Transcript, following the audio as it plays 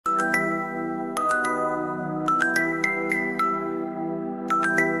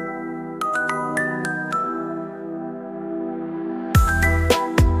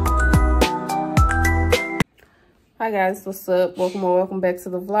Hi guys, what's up? Welcome or welcome back to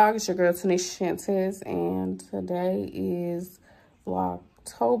the vlog. It's your girl Tanishashantez, and today is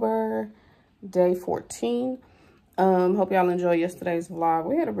Vlogtober, day 14. Hope y'all enjoyed yesterday's vlog.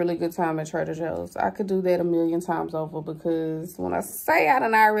 We had a really good time at Trader Joe's. I could do that a million times over because when I say I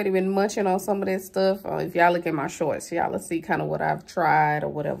done already been munching on some of that stuff, if y'all look at my shorts, y'all will see kind of what I've tried or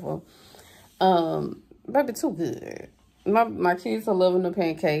whatever. Baby, too good. My kids are loving the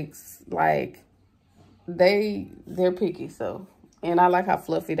pancakes. Like, they're picky, so, and I like how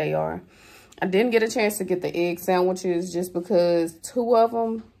fluffy they are. I didn't get a chance to get the egg sandwiches just because 2 of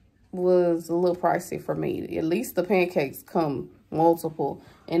them was a little pricey for me. At least the pancakes come multiple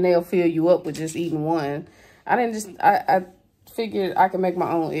and they'll fill you up with just eating one. I figured I could make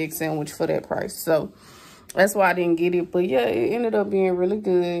my own egg sandwich for that price, so that's why I didn't get it. But yeah, it ended up being really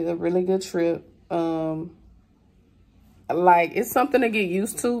good, a really good trip. Like, it's something to get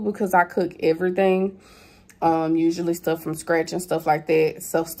used to because I cook everything. Usually stuff from scratch and stuff like that.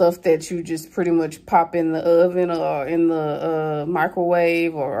 So stuff that you just pretty much pop in the oven or in the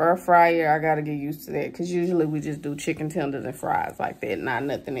microwave or air fryer, I gotta get used to that. Because usually we just do chicken tenders and fries like that, not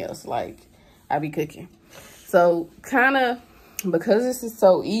nothing else like I be cooking. So kind of, because this is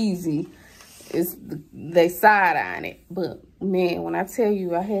so easy, they side-eyeing it. But man, when I tell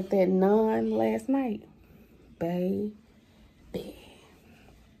you I had that naan last night, baby.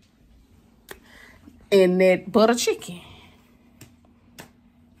 And that butter chicken.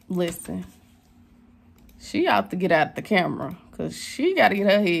 Listen, she ought to get out the camera because she got to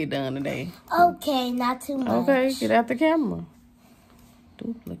get her head done today. Okay, not too much. Okay, get out the camera.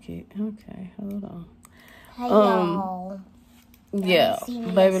 Duplicate. Okay, hold on. Hey, y'all. Yeah,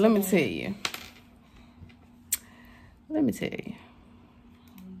 baby, let me tell you.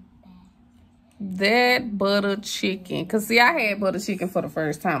 That butter chicken, because see, I had butter chicken for the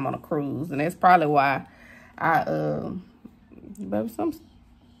first time on a cruise, and that's probably why baby, some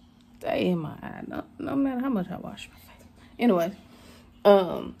stay in my eye, no matter how much I wash my face. Anyway,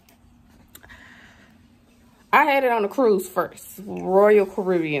 I had it on a cruise first, Royal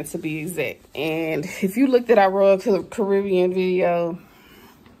Caribbean to be exact, and if you looked at our Royal Caribbean video,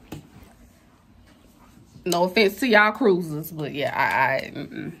 no offense to y'all cruisers, but yeah,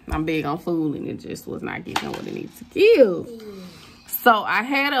 I'm big on food, and it just was not getting what it needs to give. So I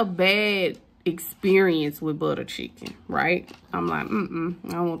had a bad experience with butter chicken, right? I'm like, I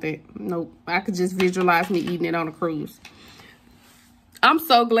don't want that. Nope. I could just visualize me eating it on a cruise. I'm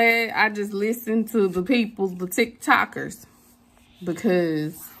so glad I just listened to the people, the TikTokers,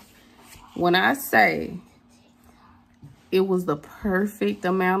 because when I say it was the perfect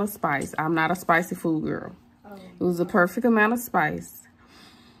amount of spice. I'm not a spicy food girl. It was the perfect amount of spice.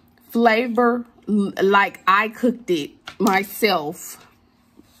 Flavor, like I cooked it myself.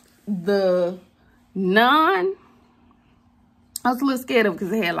 The naan, I was a little scared of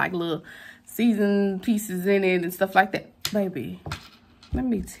because it had like little seasoned pieces in it and stuff like that. Baby, let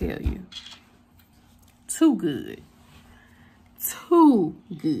me tell you. Too good. Too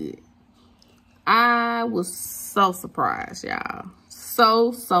good. I was so surprised, y'all.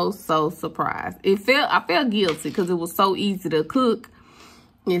 So surprised. I felt guilty because it was so easy to cook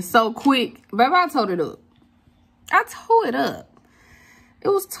and so quick. Baby, I tore it up. It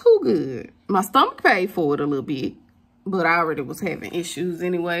was too good. My stomach paid for it a little bit, but I already was having issues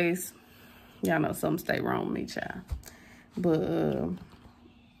anyways. Y'all know something stay wrong with me, child. But,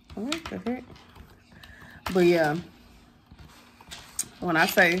 what the heck? But yeah, when I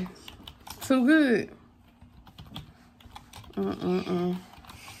say too good, I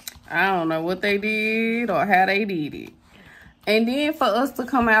don't know what they did or how they did it. And then for us to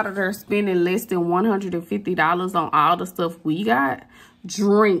come out of there spending less than $150 on all the stuff we got,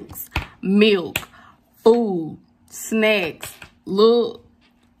 drinks, milk, food, snacks, look,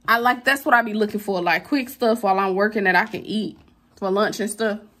 that's what I be looking for, like quick stuff while I'm working that I can eat for lunch and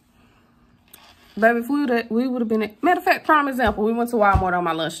stuff. Baby, if we would have been, matter of fact, prime example, we went to Walmart on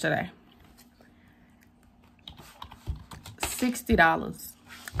my lunch today. $60.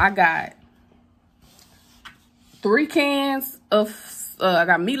 I got 3 cans of, I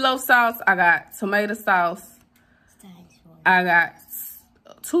got meatloaf sauce. I got tomato sauce. I got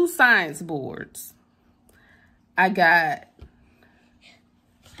 2 science boards. I got,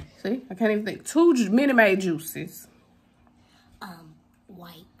 see, I can't even think, 2 Minute Maid juices.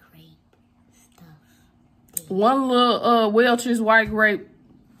 White grape stuff. 1 little Welch's white grape.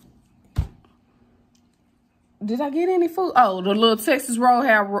 Did I get any food? Oh, the little Texas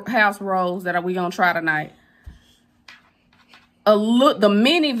Roadhouse Rolls that we gonna try tonight. The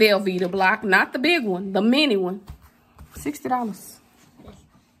mini Velveeta block, not the big one, the mini one. $60.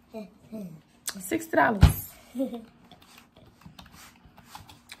 $60.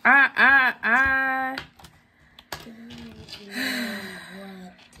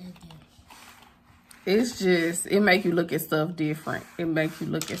 It's just, it make you look at stuff different. It make you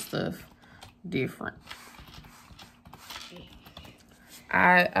look at stuff different.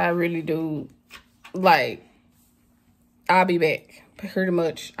 I really do. Like, I'll be back. Pretty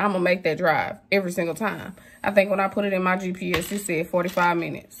much, I'm gonna make that drive every single time. I think when I put it in my GPS, it said 45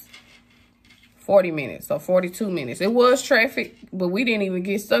 minutes. 40 minutes, so 42 minutes. It was traffic, but we didn't even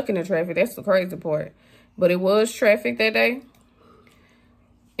get stuck in the traffic. That's the crazy part. But it was traffic that day.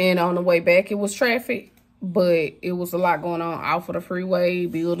 And on the way back, it was traffic. But it was a lot going on off of the freeway.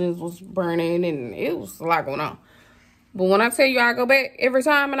 Buildings was burning, and it was a lot going on. But when I tell you I go back every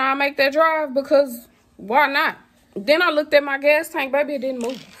time and I make that drive, because why not? Then I looked at my gas tank, baby, it didn't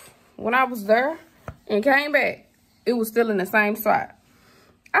move. When I was there and came back, it was still in the same spot.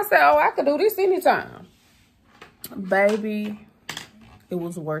 I said, oh, I could do this anytime. Baby, it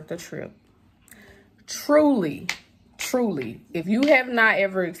was worth the trip. Truly, truly, if you have not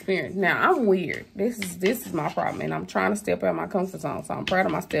ever experienced, now I'm weird. This is my problem, and I'm trying to step out of my comfort zone, so I'm proud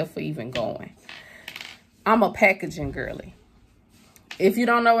of myself for even going. I'm a packaging girly. If you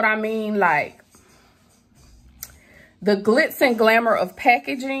don't know what I mean, like, the glitz and glamour of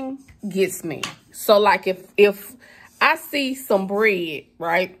packaging gets me. So, like, if I see some bread,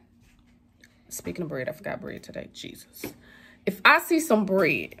 right? Speaking of bread, I forgot bread today. Jesus. If I see some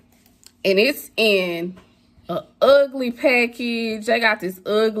bread and it's in an ugly package, they got this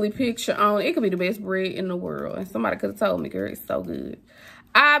ugly picture on it. It could be the best bread in the world. And somebody could have told me, girl, it's so good.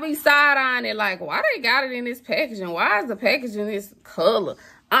 I be side-eyeing it like, why they got it in this packaging? Why is the packaging this color?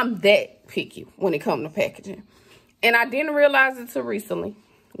 I'm that picky when it comes to packaging. And I didn't realize it till recently.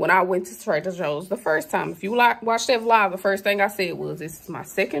 When I went to Trader Joe's the first time. If you watched that vlog, the first thing I said was, this is my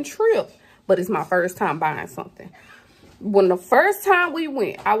second trip, but it's my first time buying something. When the first time we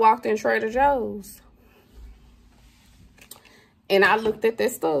went, I walked in Trader Joe's. And I looked at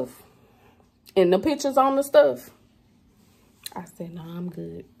that stuff. And the pictures on the stuff. I said, no, I'm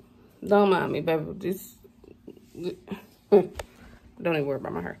good. Don't mind me, baby. Just, don't even worry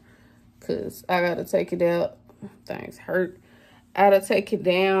about my hair. Because I got to take it out. Things hurt. I gotta take it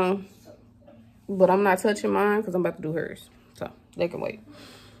down, but I'm not touching mine because I'm about to do hers, so they can wait.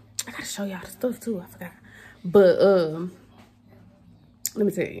 I gotta show y'all the stuff too. I forgot, but let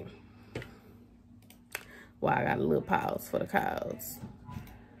me tell you why I got a little pause for the cows.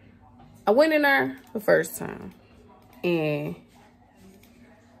 I went in there the first time, and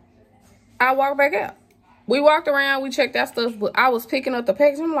I walked back out. We walked around, we checked out stuff, but I was picking up the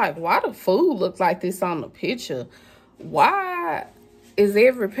package. I'm like, why the food look like this on the picture? Why is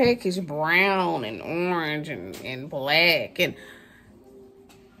every package brown and orange and black? And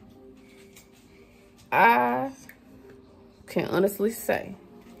I can honestly say,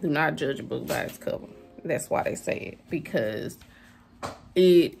 do not judge a book by its cover. That's why they say it. Because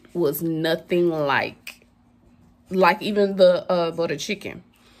it was nothing like even the butter chicken.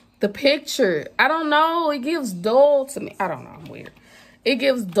 The picture, I don't know, it gives dull to me. I don't know, I'm weird. It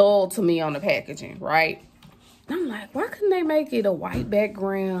gives dull to me on the packaging, right? I'm like, why couldn't they make it a white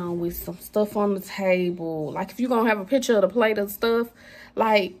background with some stuff on the table? Like, if you're going to have a picture of the plate of stuff,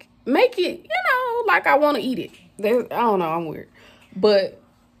 like, make it, you know, like I want to eat it. I don't know, I'm weird. But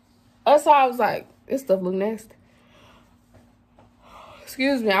that's why I was like, this stuff look nasty.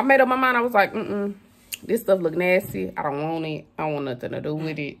 Excuse me. I made up my mind. I was like, this stuff look nasty. I don't want it. I don't want nothing to do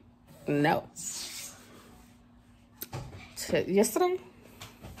with it. No. Yesterday,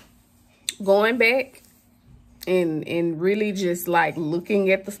 going back, and really just like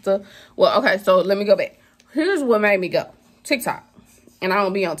looking at the stuff. Well, okay, so let me go back. Here's what made me go. TikTok. And I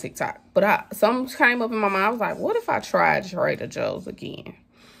don't be on TikTok. But something came up in my mind. I was like, what if I tried Trader Joe's again?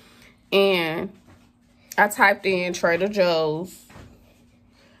 And I typed in Trader Joe's.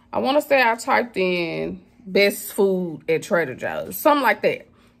 I want to say I typed in best food at Trader Joe's. Something like that.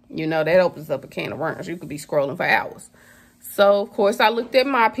 You know, that opens up a can of worms. You could be scrolling for hours. So, of course, I looked at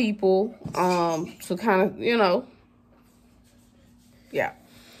my people to kind of, you know, yeah.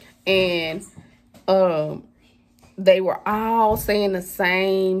 And they were all saying the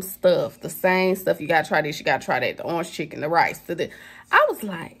same stuff. The same stuff. You got to try this. You got to try that. The orange chicken, the rice. I was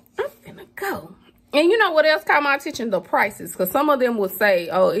like, I'm finna go. And you know what else caught my attention? The prices. Because some of them would say,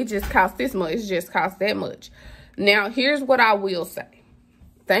 oh, it just costs this much. It just costs that much. Now, here's what I will say.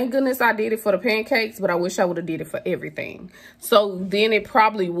 Thank goodness I did it for the pancakes, but I wish I would have did it for everything. So then it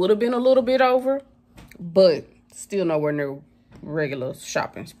probably would have been a little bit over, but still nowhere near regular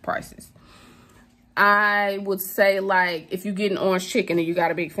shopping prices. I would say, like, if you're getting orange chicken and you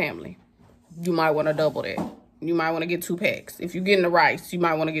got a big family, you might want to double that. you might want to get 2 packs. If you're getting the rice, you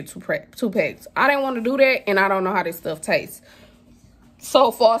might want to get 2 packs. I didn't want to do that, and I don't know how this stuff tastes.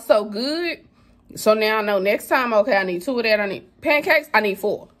 So far, so good. So now I know next time, okay, I need 2 of that. I need pancakes. I need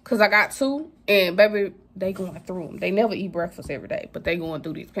 4 because I got 2, and baby, they going through them. They never eat breakfast every day, but they going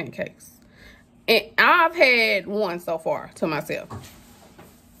through these pancakes. And I've had 1 so far to myself.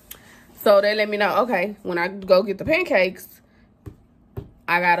 So they let me know, okay, when I go get the pancakes,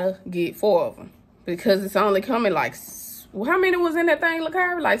 I gotta get 4 of them. Because it's only coming like, well, how many was in that thing,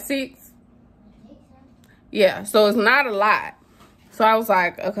 LaCara? Like 6? Yeah, so it's not a lot. So I was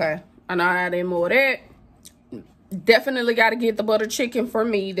like, okay, I know I need more of that. Definitely got to get the butter chicken for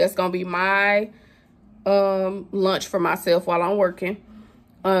me. That's going to be my lunch for myself while I'm working.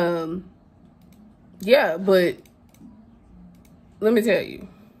 Yeah, but let me tell you,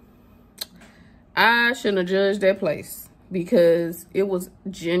 I shouldn't have judged that place because it was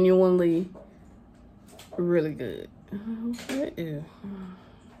genuinely really good. It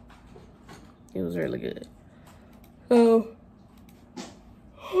was really good. So,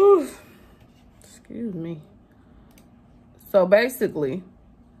 excuse me. So basically,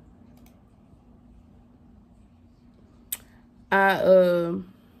 I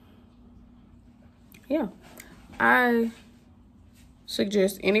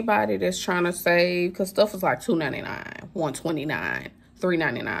suggest anybody that's trying to save, because stuff is like $2.99, $1.29,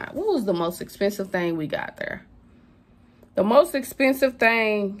 $3.99. What was the most expensive thing we got there? The most expensive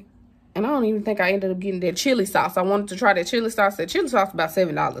thing, and I don't even think I ended up getting that chili sauce. I wanted to try that chili sauce. That chili sauce about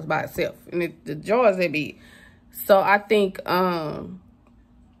 $7 by itself, and the jars they be. So I think I'll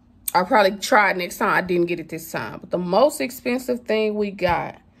probably try it next time. I didn't get it this time, but the most expensive thing we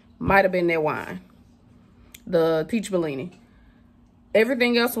got might have been that wine, the peach Bellini.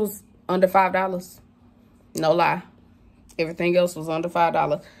 Everything else was under $5. No lie. Everything else was under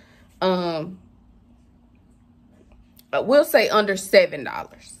 $5. We'll say under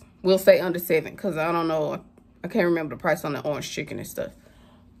 $7. We'll say under $7 because I don't know. I can't remember the price on the orange chicken and stuff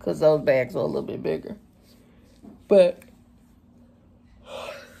because those bags are a little bit bigger. But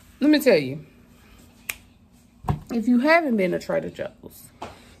let me tell you, if you haven't been to Trader Joe's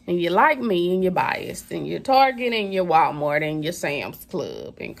and you're like me and you're biased and you're Target and you're Walmart and you're Sam's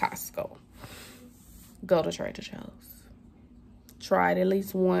Club and Costco, go to Trader Joe's. Try it at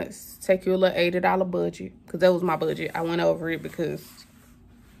least once. Take you a little $80 budget because that was my budget. I went over it because,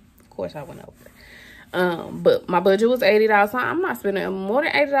 of course, I went over it. But my budget was $80. So I'm not spending more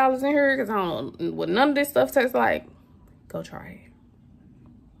than $80 in here because I don't know what none of this stuff tastes like. Go try it.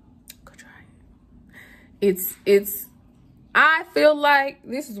 Go try it. I feel like,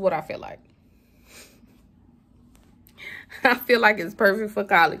 this is what I feel like. I feel like it's perfect for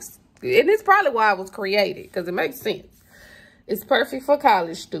college. And it's probably why it was created because it makes sense. It's perfect for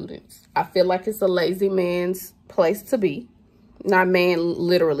college students. I feel like it's a lazy man's place to be. Not man,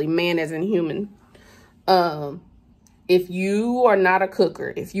 literally, man as in human. If you are not a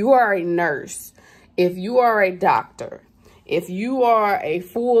cooker, if you are a nurse, if you are a doctor, if you are a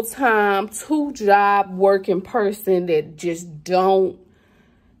full-time, 2-job working person that just don't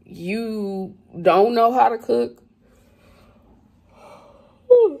know how to cook,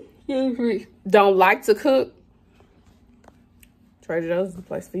 don't like to cook, Trader Joe's is the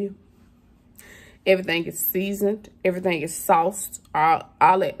place for you. Everything is seasoned. Everything is sauced. Now,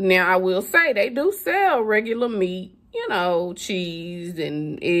 I will say they do sell regular meat, you know, cheese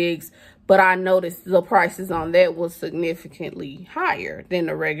and eggs. But I noticed the prices on that was significantly higher than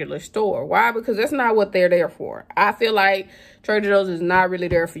the regular store. Why? Because that's not what they're there for. I feel like Trader Joe's is not really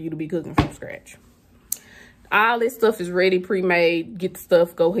there for you to be cooking from scratch. All this stuff is ready, pre-made. Get the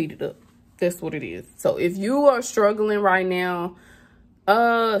stuff, go heat it up. That's what it is. So if you are struggling right now,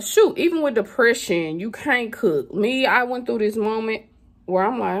 shoot, even with depression, you can't cook. Me, I went through this moment where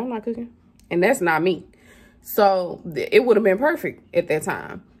I'm like, I'm not cooking. And that's not me. So it would have been perfect at that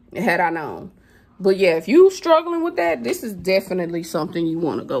time had I known. But yeah, if you struggling with that, this is definitely something you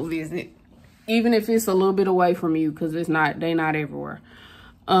want to go visit. Even if it's a little bit away from you, because they're not everywhere.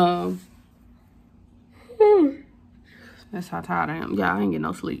 That's how tired I am. Yeah, I ain't get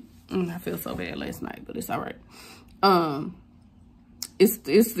no sleep. I feel so bad last night, but it's all right.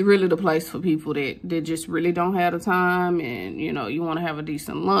 It's really the place for people that just really don't have the time, and you know, you want to have a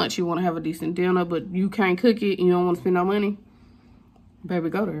decent lunch, you want to have a decent dinner, but you can't cook it and you don't want to spend no money.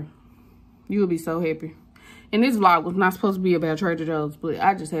 Baby, go there. You'll be so happy. And this vlog was not supposed to be about Trader Joe's, but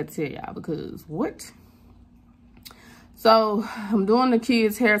I just had to tell y'all because what? So I'm doing the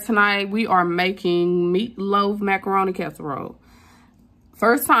kids' hair tonight. We are making meatloaf macaroni casserole.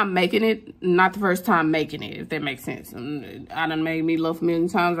 First time making it, not the first time making it, if that makes sense. I done made meatloaf a million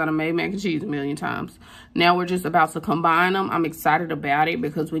times. I done made mac and cheese a million times. Now we're just about to combine them. I'm excited about it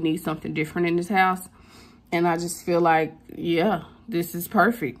because we need something different in this house. And I just feel like, yeah, this is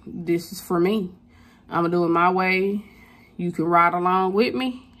perfect. This is for me. I'm gonna do it my way. You can ride along with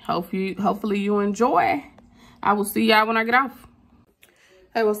me. Hopefully you enjoy. I will see y'all when I get off.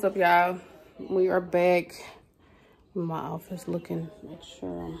 Hey, what's up, y'all? We are back. My office looking, make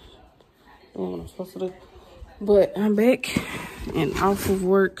sure I'm doing what I'm supposed to do. But I'm back and off of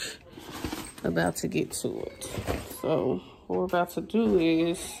work, about to get to it. So what we're about to do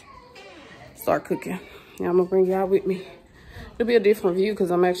is start cooking. Yeah, I'm gonna bring y'all with me. It'll be a different view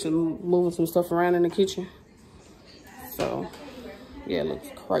because I'm actually moving some stuff around in the kitchen. So yeah, it looks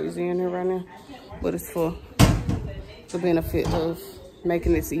crazy in here right now, but it's for the benefit of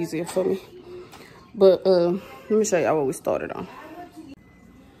making this easier for me. But let me show y'all what we started on.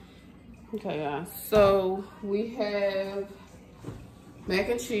 Okay, y'all. So we have mac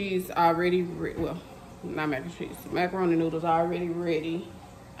and cheese already well, not mac and cheese, macaroni noodles already ready.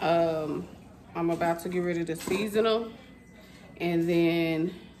 I'm about to get ready to season them, and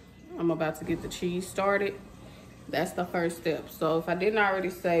then I'm about to get the cheese started. That's the first step. So if I didn't already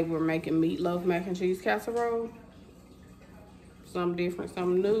say, we're making meatloaf mac and cheese casserole. Something different,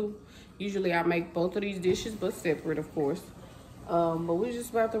 something new. Usually I make both of these dishes, but separate, of course. But we're just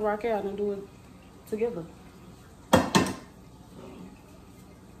about to rock out and do it together. Like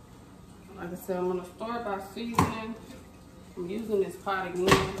I said, I'm gonna start by seasoning. I'm using this pot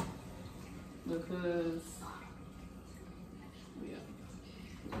again because, yeah.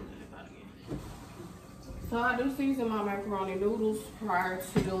 So I do season my macaroni noodles prior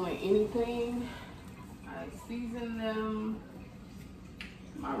to doing anything. I season them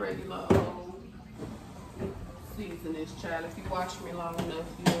my regular old seasoning, child. If you watch me long enough,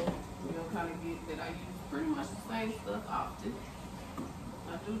 you'll kind of get that I use pretty much the same stuff often.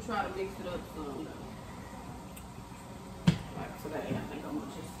 I do try to mix it up some though. Like today, I think I'm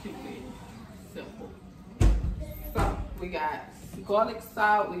gonna just keep it simple. So we got garlic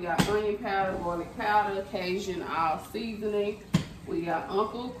salt, we got onion powder, garlic powder, Cajun all seasoning. We got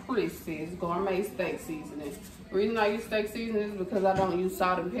Uncle Chris's gourmet steak seasoning. The reason I use steak seasoning is because I don't use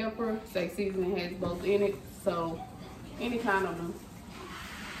salt and pepper. Steak seasoning has both in it, so any kind of them.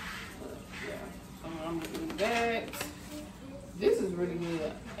 Yeah, so I'm gonna do that. This is really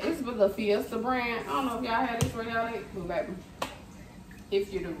good. It's with the Fiesta brand. I don't know if y'all had this where y'all at, but baby,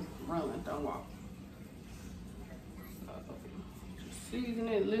 if you do, run, don't walk. So, season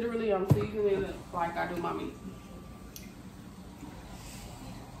it. Literally, I'm seasoning it like I do my meat.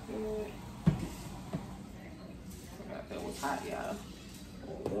 That was hot, y'all.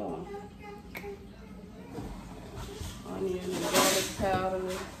 Warm. Onion and garlic powder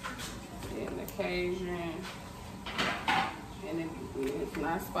and the Cajun. And it's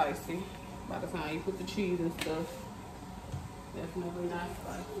not spicy. By the time you put the cheese and stuff, definitely not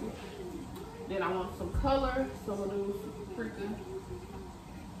spicy. Then I want some color, so I'm gonna do some freaking.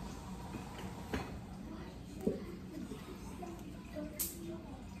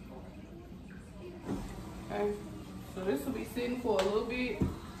 Okay, so this will be sitting for a little bit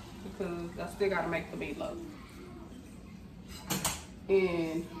because I still gotta make the meatloaf.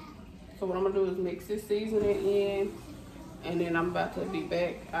 And so what I'm gonna do is mix this seasoning in, and then I'm about to be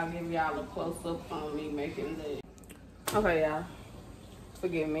back. I'll give y'all a close up on me making the. Okay, y'all,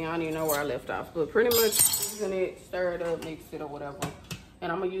 forgive me, I don't even know where I left off, but pretty much season it, stir it up, mix it or whatever. And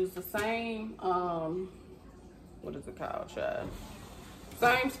I'm gonna use the same, what is it called, child?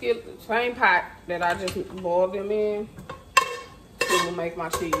 Same pot that I just boiled them in to make my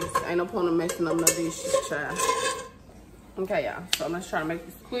cheese. Ain't no point in messing up no dishes, child. Okay, y'all, so let's try to make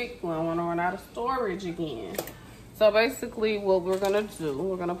this quick. We don't want to run out of storage again. So basically what we're gonna do,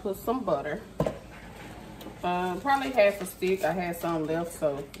 we're gonna put some butter. Probably half a stick. I had some left,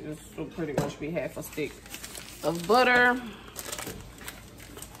 so this will pretty much be half a stick of butter.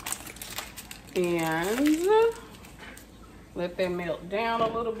 And let that melt down a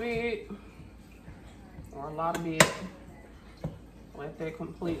little bit, or a lot of bit. Let that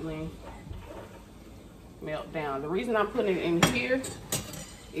completely melt down. The reason I'm putting it in here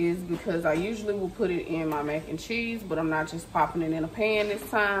is because I usually will put it in my mac and cheese, but I'm not just popping it in a pan this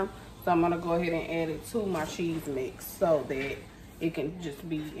time. So I'm gonna go ahead and add it to my cheese mix so that it can just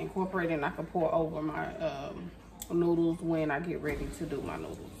be incorporated and I can pour over my noodles when I get ready to do my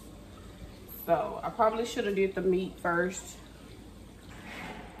noodles. So I probably should have did the meat first,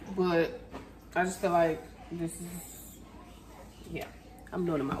 but I just feel like this is, yeah, I'm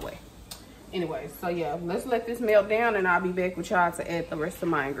doing it my way. Anyway, so yeah, let's let this melt down and I'll be back with y'all to add the rest of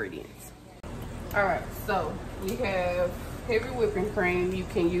my ingredients. All right, so we have heavy whipping cream. You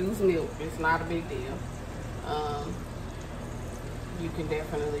can use milk, it's not a big deal. You can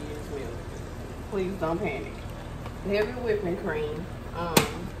definitely use milk. Please don't panic. Heavy whipping cream,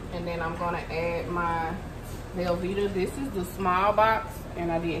 and then I'm gonna add my Velveeta. This is the small box,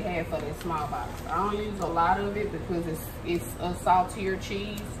 and I did half of that small box. I don't use a lot of it because it's a saltier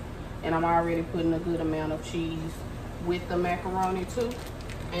cheese, and I'm already putting a good amount of cheese with the macaroni too,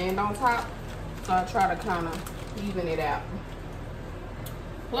 and on top. So I try to kind of even it out.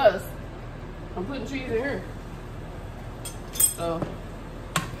 Plus, I'm putting cheese in here, so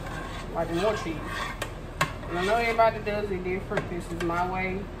like more cheese. And I know everybody does it different. This is my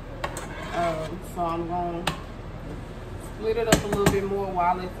way. So I'm going to split it up a little bit more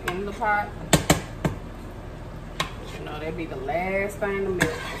while it's in the pot. You know, that'd be the last thing to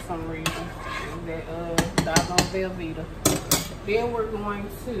melt for some reason. Is that doggone Velveeta. Then we're going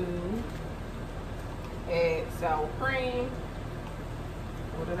to add sour cream.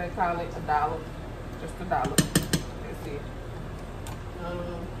 What do they call it? A dollop. Just a dollop. That's it.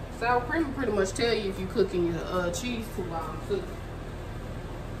 Sour cream will pretty much tell you if you're cooking your cheese too long too.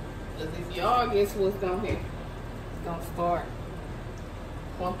 Because if y'all guess what's gonna happen, it's gonna start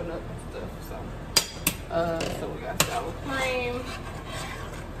clumping up and stuff. So we got sour cream.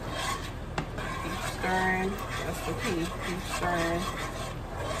 Keep stirring. That's the key. Keep stirring.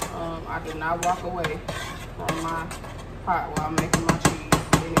 I do not walk away from my pot while I'm making my cheese.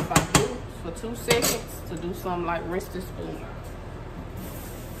 And if I do for 2 seconds to do something like rinse the spoon.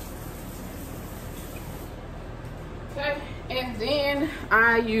 Okay, and then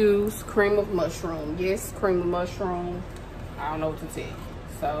I use cream of mushroom. Yes, cream of mushroom. I don't know what to tell you.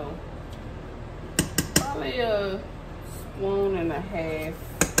 So probably a spoon and a half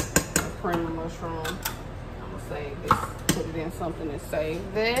of cream of mushroom. I'm gonna save this, put it in something to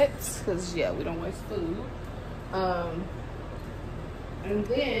save that, because yeah, we don't waste food. And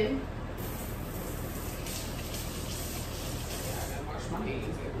then I gotta wash my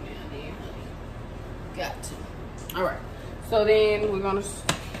hands every now and then, honey. Got to. All right, so then we're gonna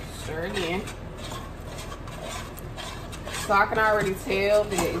stir again. So I can already tell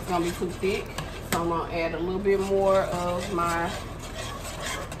that it's gonna be too thick. So I'm gonna add a little bit more of my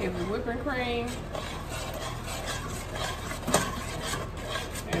heavy whipping cream.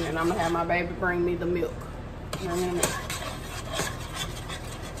 And then I'm gonna have my baby bring me the milk.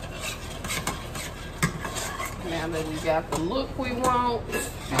 Now that we got the look we want.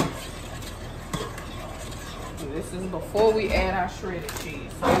 This is before we add our shredded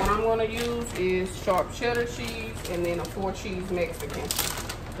cheese. So what I'm gonna use is sharp cheddar cheese and then a 4 cheese Mexican,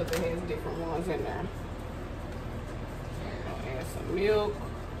 because it has different ones in there. I'll add some milk.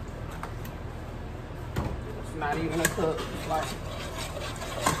 It's not even a cup, it's like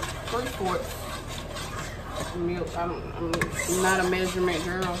 3/4 milk. I'm not a measurement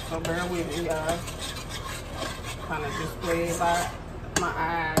girl, so bear with me, guys. Kind of just play it by my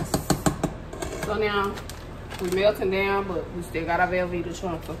eyes. So now, we're melting down, but we still got our Velveeta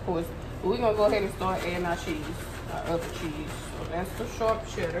chunks, of course. But we're gonna go ahead and start adding our cheese, our other cheese. So that's the sharp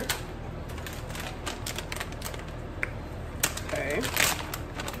cheddar. Okay.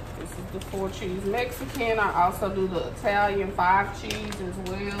 This is the 4 cheese Mexican. I also do the Italian 5 cheese as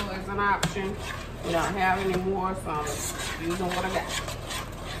well as an option. We don't have any more, so I'm using what I got.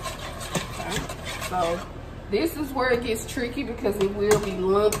 Okay. So this is where it gets tricky because it will be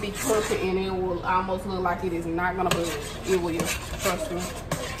lumpy, clumpy, and it will almost look like it is not gonna budge. It will, trust me,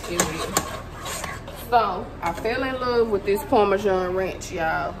 it will. So I fell in love with this Parmesan ranch,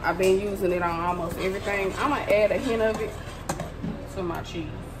 y'all. I've been using it on almost everything. I'm gonna add a hint of it to my cheese.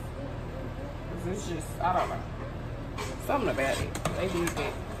 Cause it's just, I don't know, something about it. They do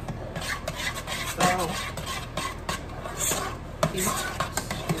that. So it's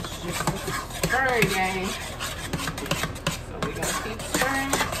just a stirring game. We're gonna keep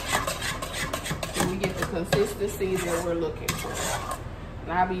stirring till we get the consistency that we're looking for.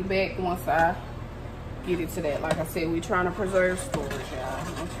 And I'll be back once I get it to that. Like I said, we're trying to preserve storage, y'all,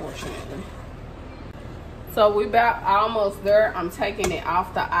 unfortunately. So we about almost there. I'm taking it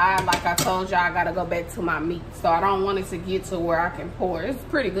off the eye. Like I told y'all, I gotta go back to my meat. So I don't want it to get to where I can pour. It's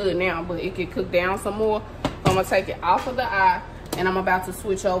pretty good now, but it can cook down some more. So I'm gonna take it off of the eye, and I'm about to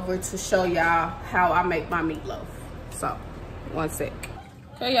switch over to show y'all how I make my meatloaf. So, 1 sec.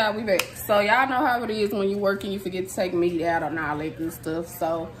 Okay, y'all, we back. So y'all know how it is when you working, you forget to take meat out and all that good stuff.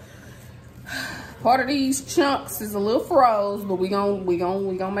 So part of these chunks is a little froze, but we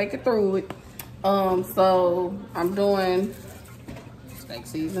gonna make it through it. So I'm doing steak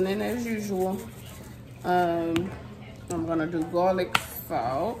seasoning as usual. I'm gonna do garlic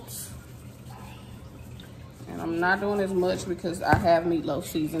salt. And I'm not doing as much because I have meatloaf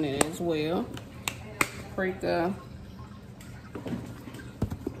seasoning as well. Paprika.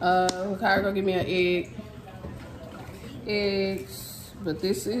 Kyra gonna give me an egg. Eggs. But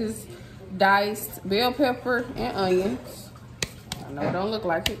this is diced bell pepper and onions. I know it don't look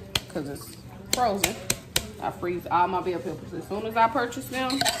like it because it's frozen. I freeze all my bell peppers as soon as I purchase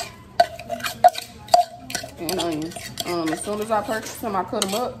them. And onions. As soon as I purchase them, I cut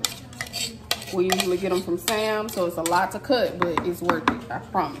them up. We usually get them from Sam's, so it's a lot to cut, but it's worth it, I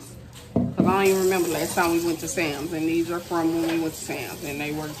promise. Because I don't even remember last time we went to Sam's, and these are from when we went to Sam's, and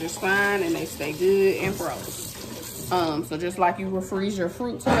they work just fine, and they stay good and frozen. So just like you will freeze your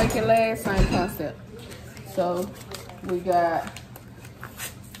fruit to make it last, same concept. So we got,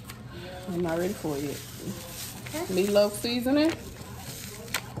 I'm not ready for it yet. Meatloaf seasoning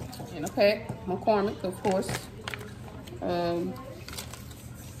in a pack, McCormick, of course.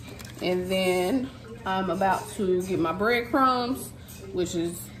 And then I'm about to get my breadcrumbs, which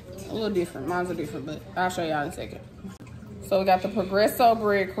is a little different. Mine's are different, but I'll show y'all in a second. So we got the Progresso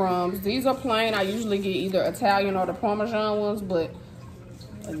breadcrumbs. These are plain. I usually get either Italian or the Parmesan ones, but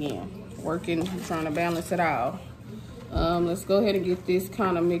again, working, trying to balance it out. Let's go ahead and get this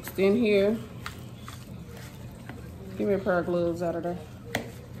kind of mixed in here. Give me a pair of gloves out of there.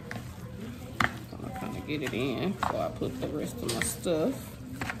 I'm gonna kind of get it in before I put the rest of my stuff.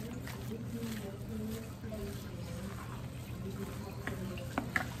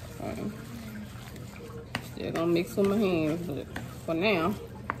 Still gonna mix with my hands, but for now,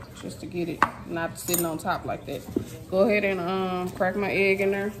 just to get it not sitting on top like that. Go ahead and crack my egg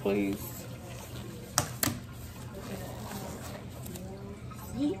in there, please.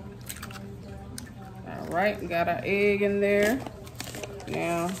 All right, got our egg in there.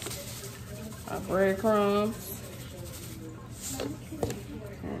 Now, our breadcrumbs.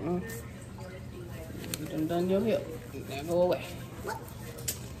 You done your hip. Now go away.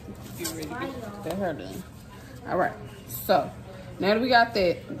 Get ready to get that hair done. All right, so now that we got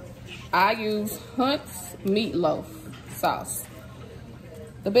that, I use Hunt's meatloaf sauce.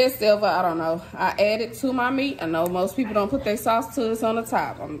 The best ever, I don't know. I add it to my meat. I know most people don't put their sauce to this on the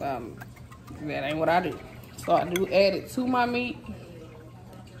top. That ain't what I do. So I do add it to my meat.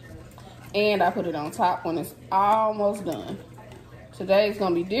 And I put it on top when it's almost done. Today it's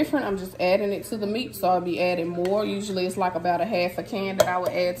gonna be different. I'm just adding it to the meat, so I'll be adding more. Usually it's like about a half a can that I would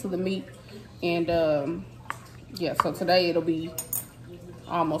add to the meat. And yeah, so today it'll be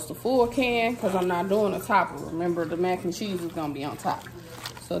almost a full can because I'm not doing a topper. Remember, the mac and cheese is gonna be on top.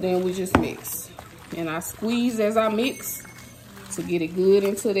 So then we just mix. And I squeeze as I mix to get it good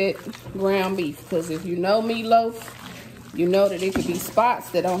into that ground beef. Because if you know meatloaf, you know that it could be spots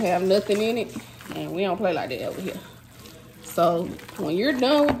that don't have nothing in it. And we don't play like that over here. So when you're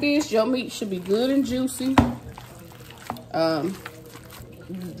done with this, your meat should be good and juicy.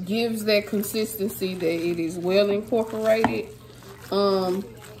 Gives that consistency that it is well incorporated.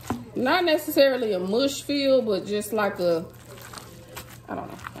 Not necessarily a mush feel, but just like a, I don't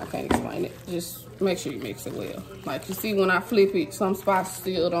know, I can't explain it. Just make sure you mix it well. Like you see when I flip it, some spots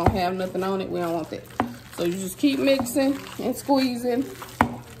still don't have nothing on it. We don't want that. So you just keep mixing and squeezing.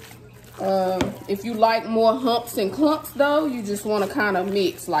 If you like more humps and clumps though, you just want to kind of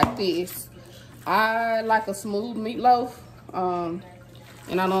mix like this. I like a smooth meatloaf,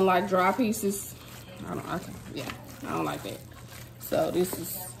 and I don't like dry pieces. I don't like that. So this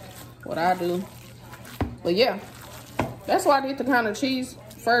is what I do. But yeah, that's why I did the kind of cheese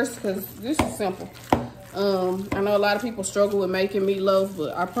first, because this is simple. I know a lot of people struggle with making meatloaf,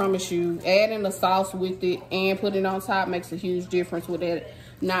 but I promise you, adding the sauce with it and putting it on top makes a huge difference with it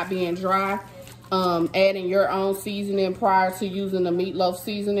not being dry. Adding your own seasoning prior to using the meatloaf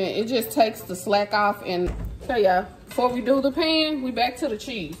seasoning, it just takes the slack off. And so yeah, before we do the pan, we back to the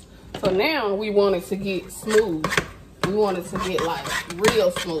cheese. So now we want it to get smooth. We want it to get like real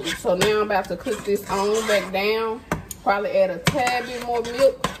smooth. So now I'm about to cook this on back down. Probably add a tad bit more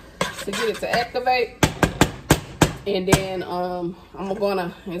milk to get it to activate. And then I'm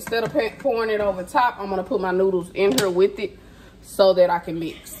gonna, instead of pouring it over top, I'm gonna put my noodles in here with it so that I can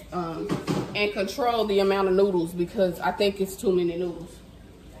mix and control the amount of noodles, because I think it's too many noodles.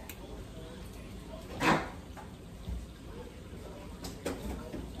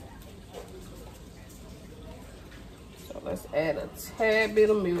 So let's add a tad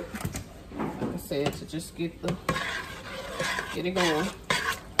bit of milk, like I said, to just get it going.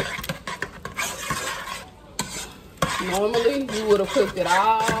 Normally, you would have cooked it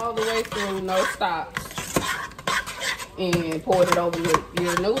all the way through, no stops. and poured it over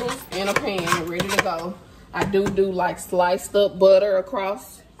your noodles in a pan, ready to go. I do like sliced up butter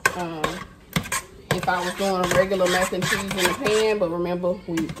across. If I was doing a regular mac and cheese in the pan, but remember,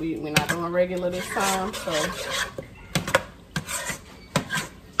 we're not doing regular this time, so.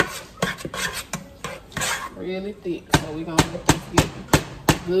 Really thick, so we're gonna let this get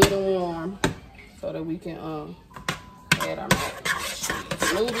good and warm so that we can add our mac and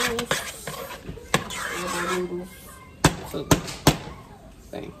cheese noodles to the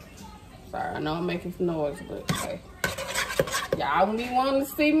thing. Sorry, I know I'm making some noise, but hey. Y'all be wanting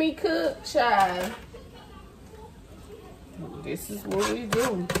to see me cook, child. This is what we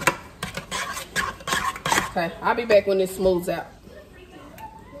do. Okay, I'll be back when this smooths out.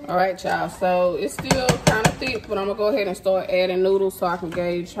 All right, y'all, so it's still kind of thick, but I'm gonna go ahead and start adding noodles so I can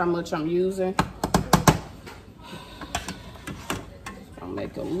gauge how much I'm using. I'll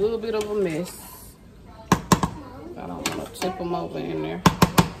make a little bit of a mess. I don't want to tip them over in there.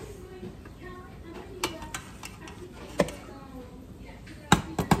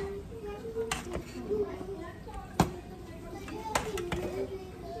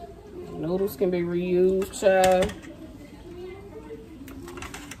 Noodles can be reused, child.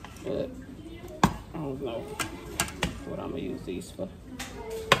 But I don't know what I'm gonna use these for.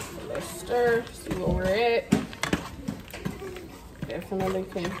 So let's stir, see where we're at. Definitely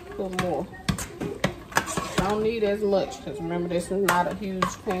can put more. Don't need as much because remember, this is not a huge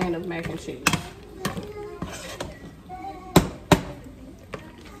pan of mac and cheese.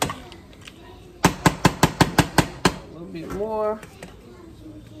 A little bit more.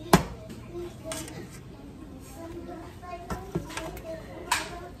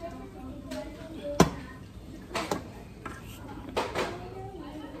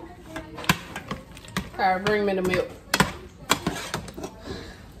 All right, bring me the milk.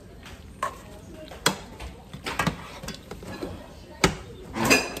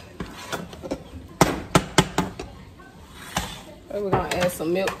 Okay, we're gonna add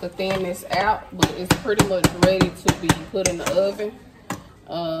some milk to thin this out, but it's pretty much ready to be put in the oven.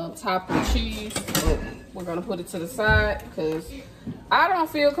 Topped with cheese, but we're gonna put it to the side because I don't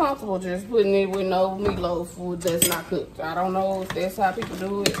feel comfortable just putting it with no meatloaf food that's not cooked. I don't know if that's how people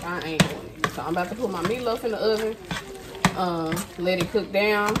do it. I ain't doing it. So I'm about to put my meatloaf in the oven, let it cook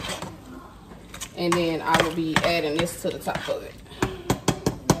down, and then I will be adding this to the top of it.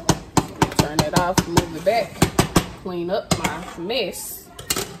 Turn it off, move it back, clean up my mess,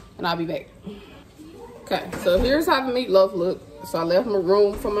 and I'll be back. Okay, so here's how the meatloaf look. So I left my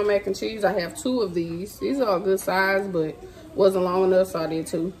room for my mac and cheese. I have 2 of these. These are a good size, but wasn't long enough, so I did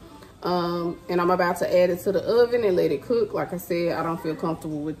 2. And I'm about to add it to the oven and let it cook. Like I said, I don't feel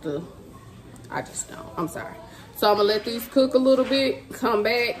comfortable with I just don't. I'm sorry. So I'm gonna let these cook a little bit, come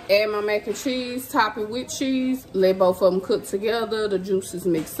back, add my mac and cheese, top it with cheese, let both of them cook together, the juices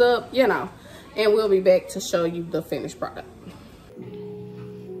mix up, you know, and we'll be back to show you the finished product.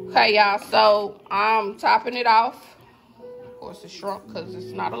 Okay, y'all, so I'm topping it off. Of course, it's shrunk because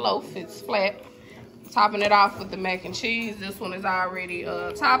it's not a loaf, it's flat. Topping it off with the mac and cheese. This one is already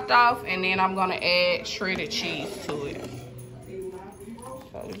topped off, and then I'm gonna add shredded cheese to it.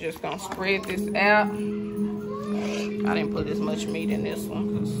 So we're just gonna spread this out. I didn't put as much meat in this one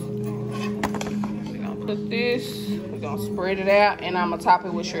because we're gonna put this, we're gonna spread it out, and I'm gonna top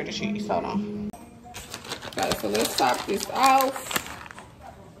it with shredded cheese. Hold on. Okay, so let's top this off.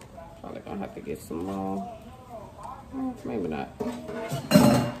 Probably gonna have to get some more. Maybe not.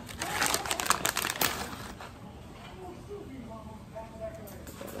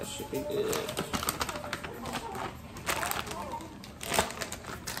 That should be good.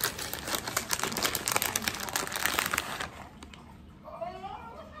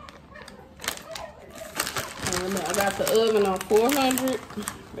 I got the oven on 400.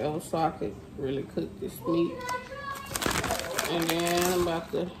 That was so I could really cook this meat. And then I'm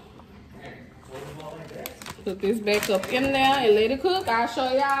about to put this back up in there and let it cook. I'll show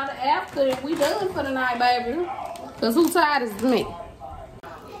y'all the after and we done for the night, baby. Cause who tired is me?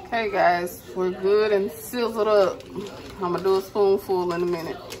 Okay guys, we're good and sizzled up. I'm gonna do a spoonful in a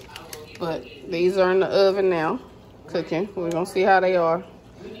minute. But these are in the oven now, cooking. We're gonna see how they are.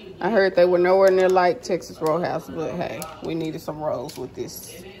 I heard they were nowhere near like Texas Roadhouse, but hey, we needed some rolls with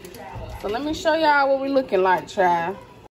this. So let me show y'all what we looking like, child.